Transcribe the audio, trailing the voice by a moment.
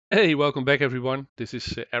Hey, welcome back everyone. This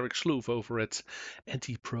is Eric Sloof over at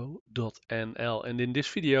ntpro.nl, and in this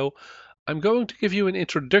video I'm going to give you an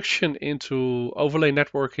introduction into overlay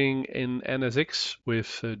networking in NSX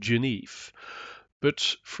with Geneve.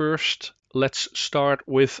 But first, let's start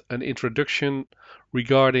with an introduction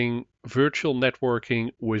regarding virtual networking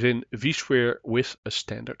within vSphere with a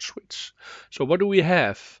standard switch. So what do we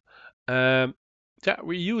have? We're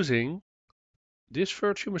using this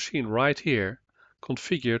virtual machine right here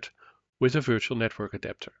configured with a virtual network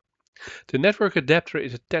adapter. The network adapter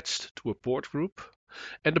is attached to a port group,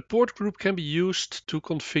 and the port group can be used to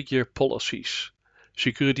configure policies,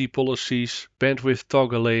 security policies, bandwidth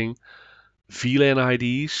toggling, VLAN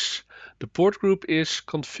IDs. The port group is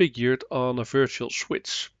configured on a virtual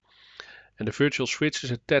switch, and the virtual switch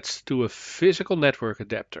is attached to a physical network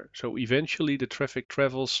adapter. So eventually the traffic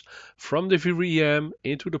travels from the VM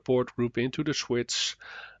into the port group, into the switch,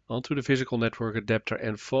 onto the physical network adapter,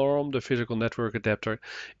 and from the physical network adapter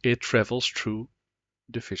it travels through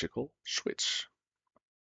the physical switch.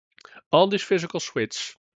 On this physical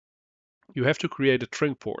switch you have to create a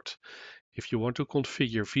trunk port if you want to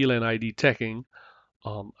configure VLAN ID tagging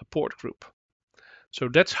on a port group. So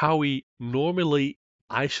that's how we normally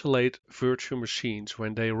isolate virtual machines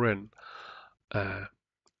when they run uh,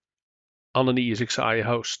 on an ESXi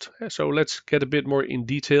host. So let's get a bit more in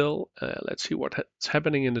detail. Let's see what's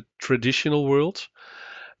happening in the traditional world.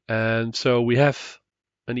 And so we have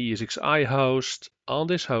an ESXi host. On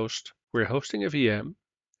this host, we're hosting a VM.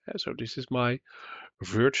 So this is my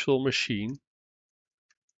virtual machine.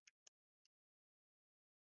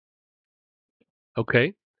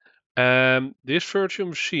 Okay. This virtual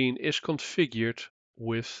machine is configured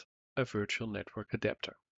with a virtual network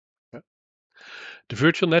adapter. Yeah. The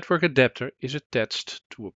virtual network adapter is attached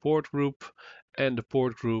to a port group, and the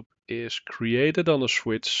port group is created on a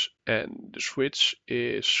switch, and the switch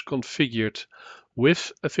is configured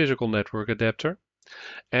with a physical network adapter,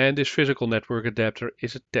 and this physical network adapter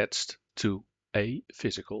is attached to a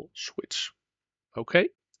physical switch. Okay,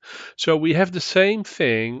 so we have the same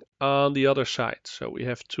thing on the other side. So we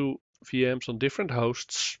have two VMs on different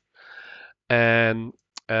hosts, and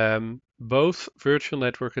both virtual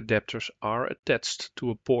network adapters are attached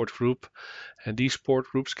to a port group, and these port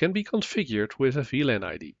groups can be configured with a VLAN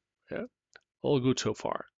ID. Yeah, all good so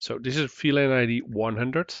far. So this is VLAN ID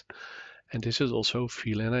 100, and this is also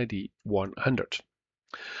VLAN ID 100.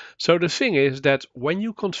 So the thing is that when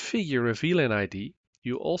you configure a VLAN ID,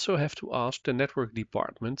 you also have to ask the network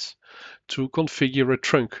department to configure a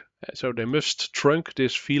trunk. So they must trunk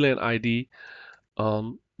this VLAN ID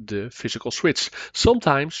on the physical switch.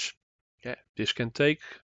 Sometimes, this can take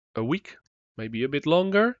a week, maybe a bit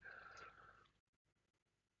longer.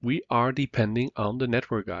 We are depending on the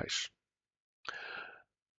network guys.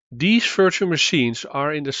 These virtual machines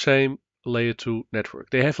are in the same layer 2 network.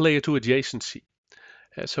 They have layer 2 adjacency.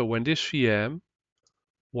 So when this VM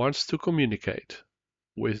wants to communicate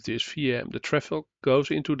with this VM, the traffic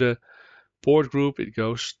goes into the port group, it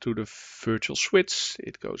goes to the virtual switch,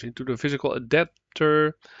 it goes into the physical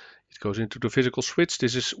adapter, it goes into the physical switch.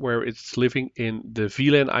 This is where it's living in the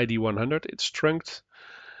VLAN ID 100. It's trunked,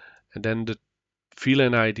 and then the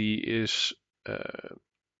VLAN ID is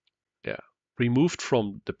yeah, removed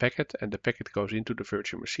from the packet, and the packet goes into the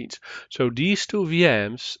virtual machines. So these two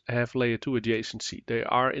VMs have layer 2 adjacency. They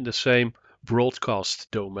are in the same broadcast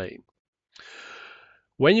domain.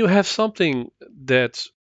 When you have something that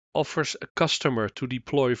offers a customer to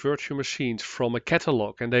deploy virtual machines from a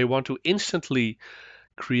catalog and they want to instantly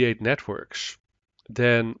create networks,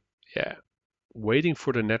 then waiting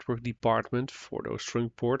for the network department for those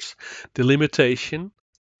trunk ports, the limitation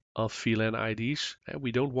of VLAN IDs, and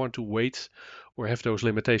we don't want to wait or have those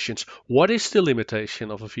limitations. What is the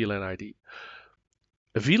limitation of a VLAN ID?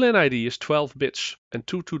 A VLAN ID is 12 bits, and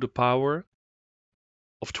 2 to the power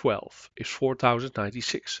of 12 is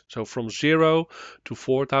 4096. So from 0 to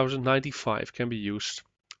 4095 can be used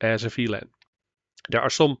as a VLAN. There are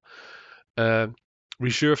some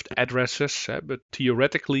reserved addresses, but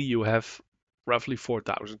theoretically you have roughly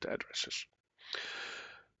 4000 addresses.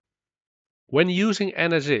 When using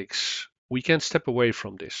NSX, we can step away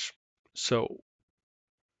from this. So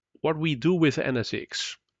what we do with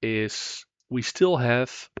NSX is we still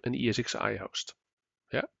have an ESXi host.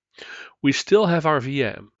 Yeah, we still have our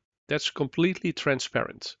VM. That's completely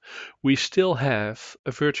transparent. We still have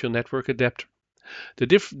a virtual network adapter.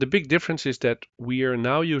 The big difference is that we are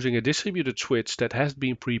now using a distributed switch that has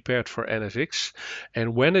been prepared for NSX.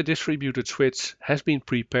 And when a distributed switch has been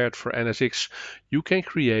prepared for NSX, you can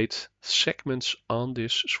create segments on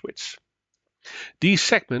this switch. These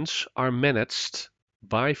segments are managed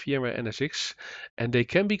by VMware NSX, and they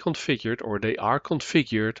can be configured, or they are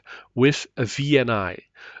configured with a VNI,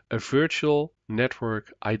 a virtual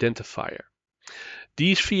network identifier.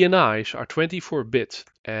 These VNIs are 24-bit,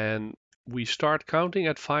 and we start counting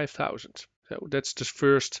at 5,000. So that's the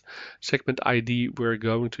first segment ID we're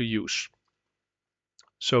going to use.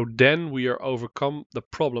 So then we are overcome the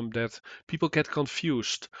problem that people get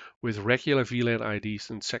confused with regular VLAN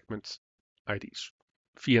IDs and segment IDs,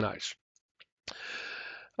 VNIs.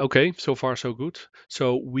 Okay, so far so good.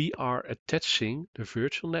 So we are attaching the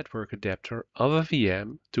virtual network adapter of a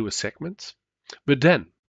VM to a segment, but then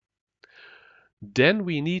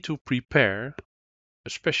we need to prepare a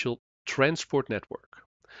special transport network.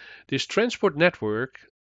 This transport network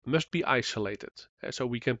must be isolated. So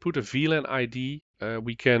we can put a VLAN ID,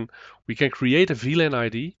 we can create a VLAN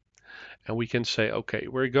ID, and we can say, okay,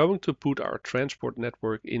 we're going to put our transport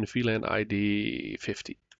network in VLAN ID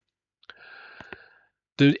 50.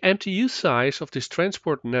 The MTU size of this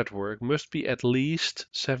transport network must be at least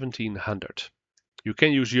 1700. You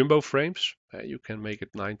can use jumbo frames. You can make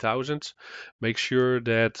it 9000. Make sure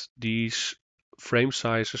that these frame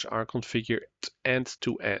sizes are configured end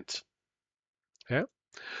to end. Yeah.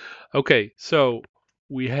 Okay, so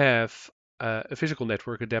we have a physical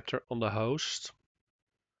network adapter on the host.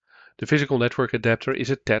 The physical network adapter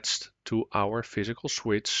is attached to our physical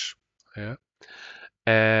switch. Yeah.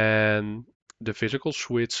 And the physical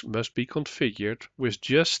switch must be configured with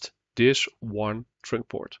just this one trunk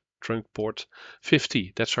port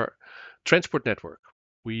 50. That's our transport network.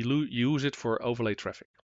 We use it for overlay traffic.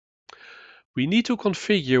 We need to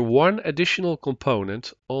configure one additional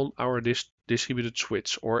component on our distributed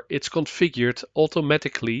switch, or it's configured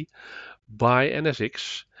automatically by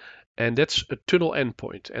NSX, and that's a tunnel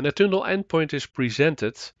endpoint. And a tunnel endpoint is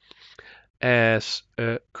presented as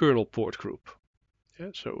a kernel port group.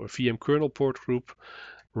 Yeah, so a VM kernel port group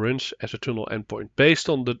runs as a tunnel endpoint. Based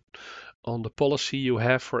on the policy you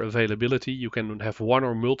have for availability, you can have one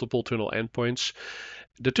or multiple tunnel endpoints.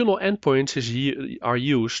 The tunnel endpoints is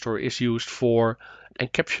used for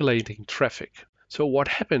encapsulating traffic. So what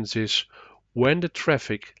happens is when the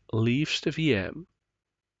traffic leaves the VM,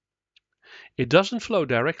 it doesn't flow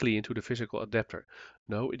directly into the physical adapter.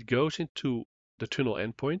 No, it goes into the tunnel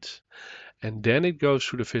endpoint, and then it goes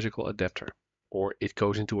to the physical adapter, or it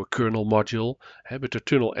goes into a kernel module. But the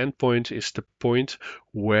tunnel endpoint is the point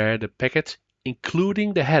where the packet,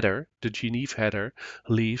 including the header, the Geneve header,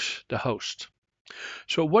 leaves the host.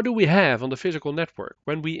 So what do we have on the physical network?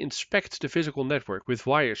 When we inspect the physical network with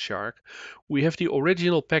Wireshark, we have the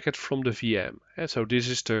original packet from the VM. So this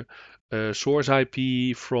is the source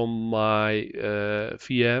IP from my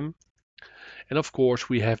VM. And of course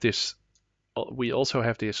we have this. We also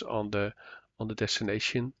have this on the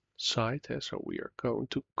destination side. So we are going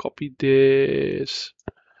to copy this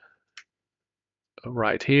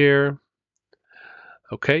right here.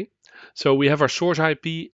 Okay, so we have our source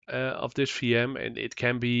IP of this VM, and it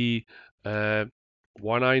can be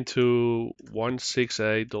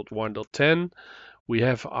 192.168.1.10. We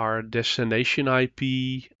have our destination IP.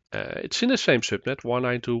 It's in the same subnet,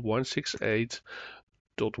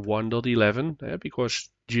 192.168.1.11, because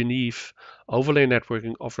Geneve overlay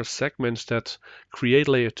networking offers segments that create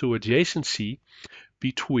layer 2 adjacency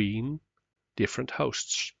between different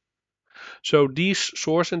hosts. So these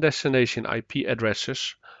source and destination IP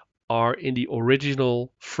addresses are in the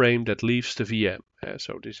original frame that leaves the VM.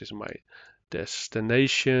 So this is my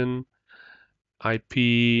destination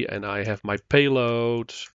IP, and I have my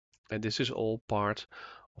payload, and this is all part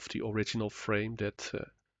of the original frame that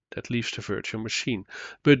leaves the virtual machine.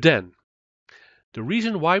 But then, the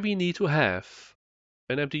reason why we need to have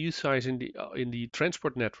an MTU size in the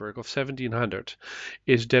transport network of 1700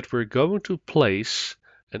 is that we're going to place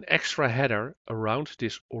an extra header around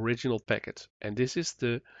this original packet, and this is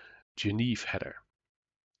the Geneve header.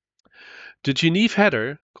 The Geneve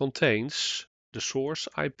header contains the source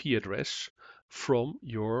IP address from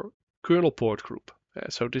your kernel port group.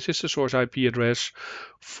 So this is the source IP address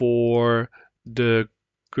for the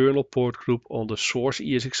kernel port group on the source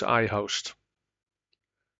ESXi host.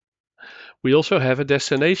 We also have a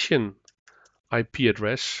destination IP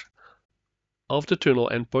address of the tunnel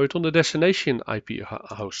endpoint on the destination IP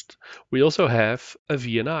host. We also have a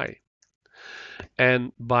VNI.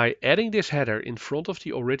 And by adding this header in front of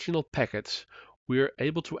the original packet, we're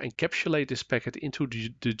able to encapsulate this packet into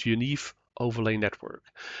the Geneve overlay network.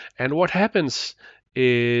 And what happens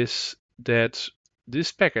is that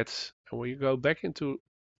this packet, and when you go back into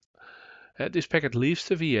this packet leaves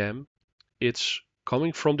the VM, it's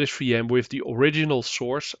coming from this VM with the original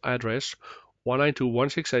source address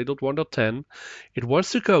 192.168.1.10. It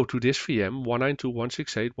wants to go to this VM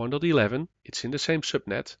 192.168.1.11. It's in the same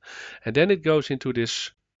subnet. And then it goes into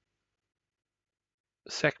this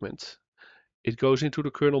segment. It goes into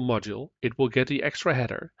the kernel module. It will get the extra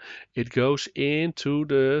header. It goes into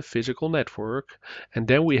the physical network. And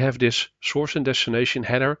then we have this source and destination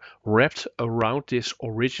header wrapped around this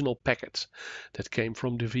original packet that came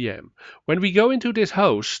from the VM. When we go into this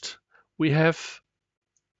host, we have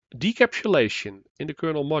decapsulation in the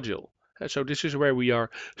kernel module. So this is where we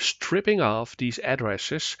are stripping off these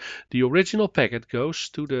addresses. The original packet goes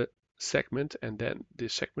to the segment, and then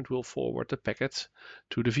this segment will forward the packet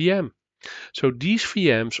to the VM. So these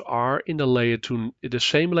VMs are in the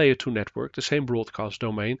same layer 2 network, the same broadcast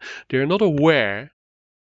domain. They're not aware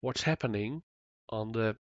what's happening on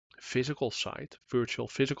the physical side, virtual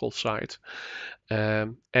physical side,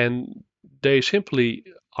 and they simply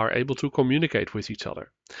are able to communicate with each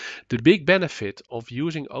other. The big benefit of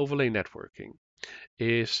using overlay networking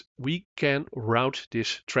is we can route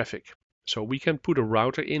this traffic. So we can put a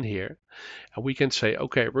router in here and we can say,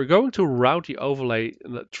 okay, we're going to route the overlay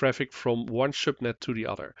traffic from one subnet to the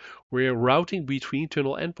other. We're routing between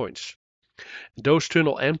tunnel endpoints. Those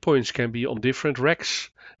tunnel endpoints can be on different racks.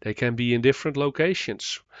 They can be in different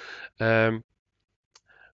locations. So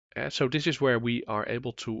this is where we are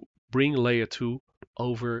able to bring layer 2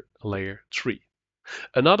 over layer 3.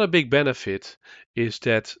 Another big benefit is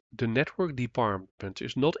that the network department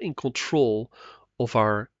is not in control of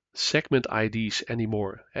our segment IDs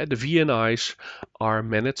anymore. The VNIs are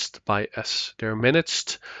managed by us. They're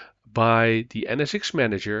managed by the NSX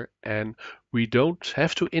manager, and we don't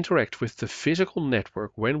have to interact with the physical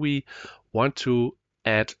network when we want to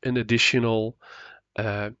add an additional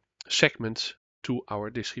segment to our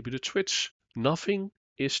distributed switch. Nothing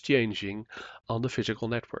is changing on the physical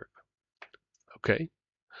network. Okay.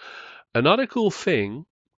 Another cool thing,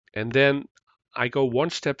 and then I go one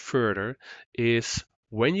step further, is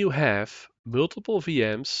when you have multiple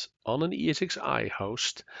VMs on an ESXi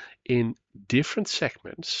host in different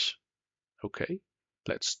segments. Okay,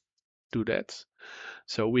 let's do that.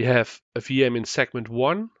 So we have a VM in segment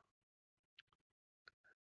 1.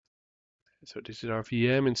 So this is our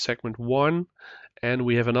VM in segment 1, and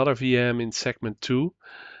we have another VM in segment 2.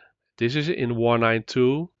 This is in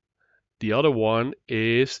 192. The other one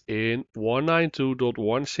is in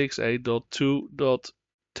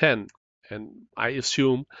 192.168.2.10. And I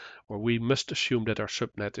assume, or we must assume that our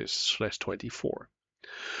subnet is /24.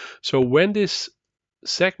 So when this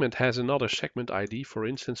segment has another segment ID, for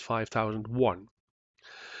instance 5001,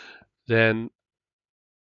 then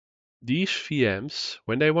these VMs,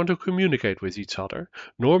 when they want to communicate with each other,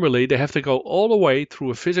 normally they have to go all the way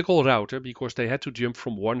through a physical router because they had to jump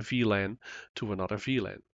from one VLAN to another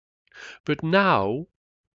VLAN. But now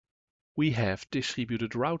we have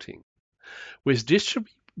distributed routing. With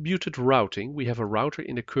distributed routing, we have a router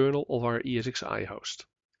in the kernel of our ESXi host.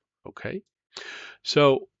 Okay,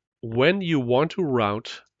 so when you want to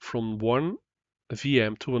route from one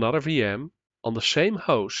VM to another VM on the same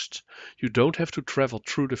host, you don't have to travel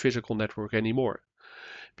through the physical network anymore.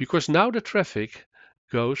 Because now the traffic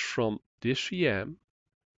goes from this VM,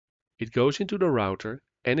 it goes into the router,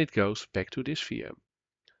 and it goes back to this VM.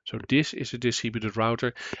 So this is a distributed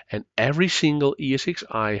router, and every single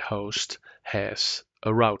ESXi host has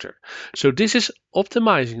a router. So this is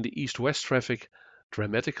optimizing the east-west traffic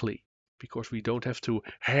dramatically because we don't have to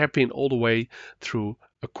hairpin all the way through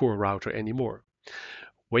a core router anymore.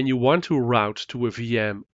 When you want to route to a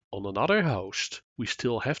VM on another host, we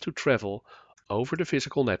still have to travel over the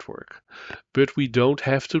physical network, but we don't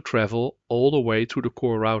have to travel all the way to the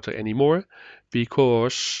core router anymore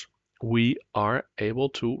because we are able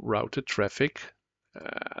to route the traffic.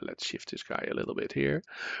 Let's shift this guy a little bit here.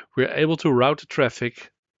 We're able to route the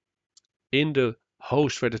traffic in the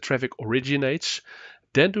host where the traffic originates,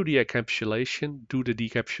 then do the encapsulation, do the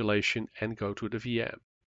decapsulation, and go to the VM.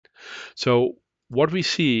 So what we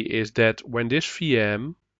see is that when this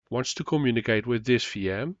VM wants to communicate with this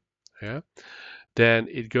VM, then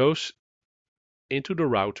it goes into the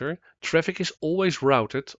router. Traffic is always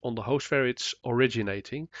routed on the host where it's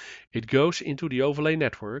originating. It goes into the overlay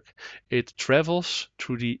network. It travels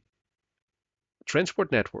through the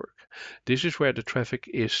transport network. This is where the traffic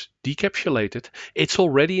is decapsulated. It's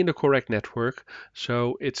already in the correct network,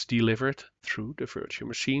 so it's delivered through the virtual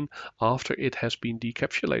machine after it has been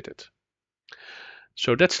decapsulated.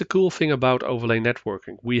 So that's the cool thing about overlay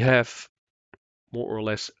networking. We have more or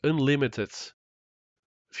less unlimited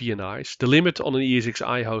VNIs. The limit on an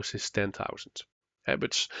ESXi host is 10,000.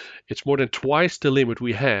 But it's more than twice the limit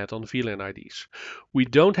we had on VLAN IDs. We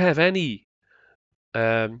don't have any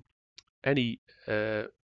any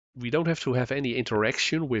we don't have to have any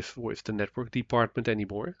interaction with the network department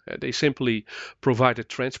anymore. They simply provide a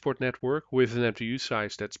transport network with an MTU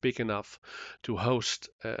size that's big enough to host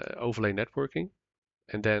overlay networking,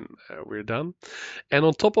 and then we're done. And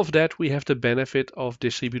on top of that, we have the benefit of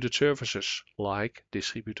distributed services like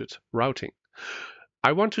distributed routing.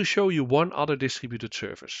 I want to show you one other distributed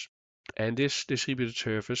service, and this distributed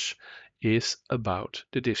service is about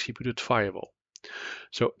the distributed firewall.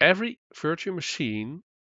 So every virtual machine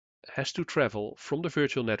has to travel from the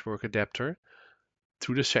virtual network adapter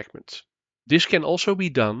to the segment. This can also be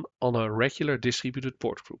done on a regular distributed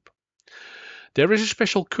port group. There is a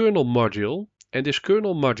special kernel module, and this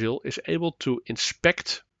kernel module is able to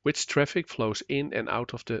inspect which traffic flows in and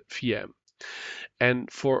out of the VM.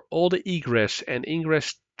 And for all the egress and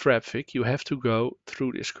ingress traffic, you have to go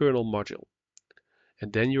through this kernel module.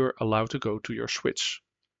 And then you're allowed to go to your switch.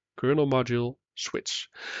 Kernel module, switch.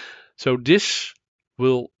 So this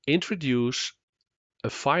will introduce a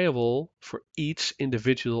firewall for each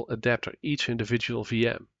individual adapter, each individual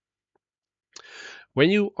VM. When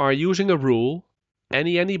you are using a rule,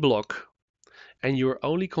 any block, and you're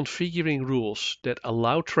only configuring rules that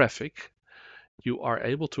allow traffic, you are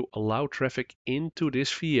able to allow traffic into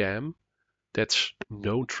this VM that's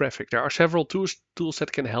known traffic. There are several tools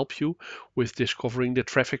that can help you with discovering the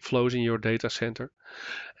traffic flows in your data center.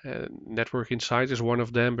 Network Insight is one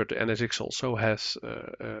of them, but NSX also has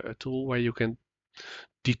a tool where you can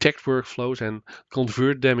detect workflows and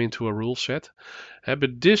convert them into a rule set.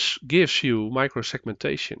 But this gives you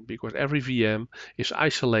microsegmentation because every VM is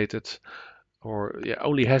isolated or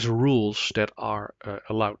only has rules that are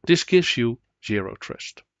allowed. This gives you zero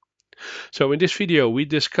trust. So in this video, we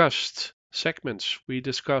discussed segments, we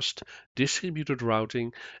discussed distributed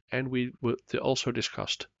routing, and we also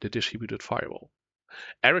discussed the distributed firewall.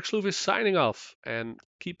 Eric Sloov is signing off, and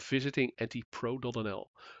keep visiting ntpro.nl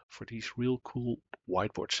for these real cool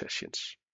whiteboard sessions.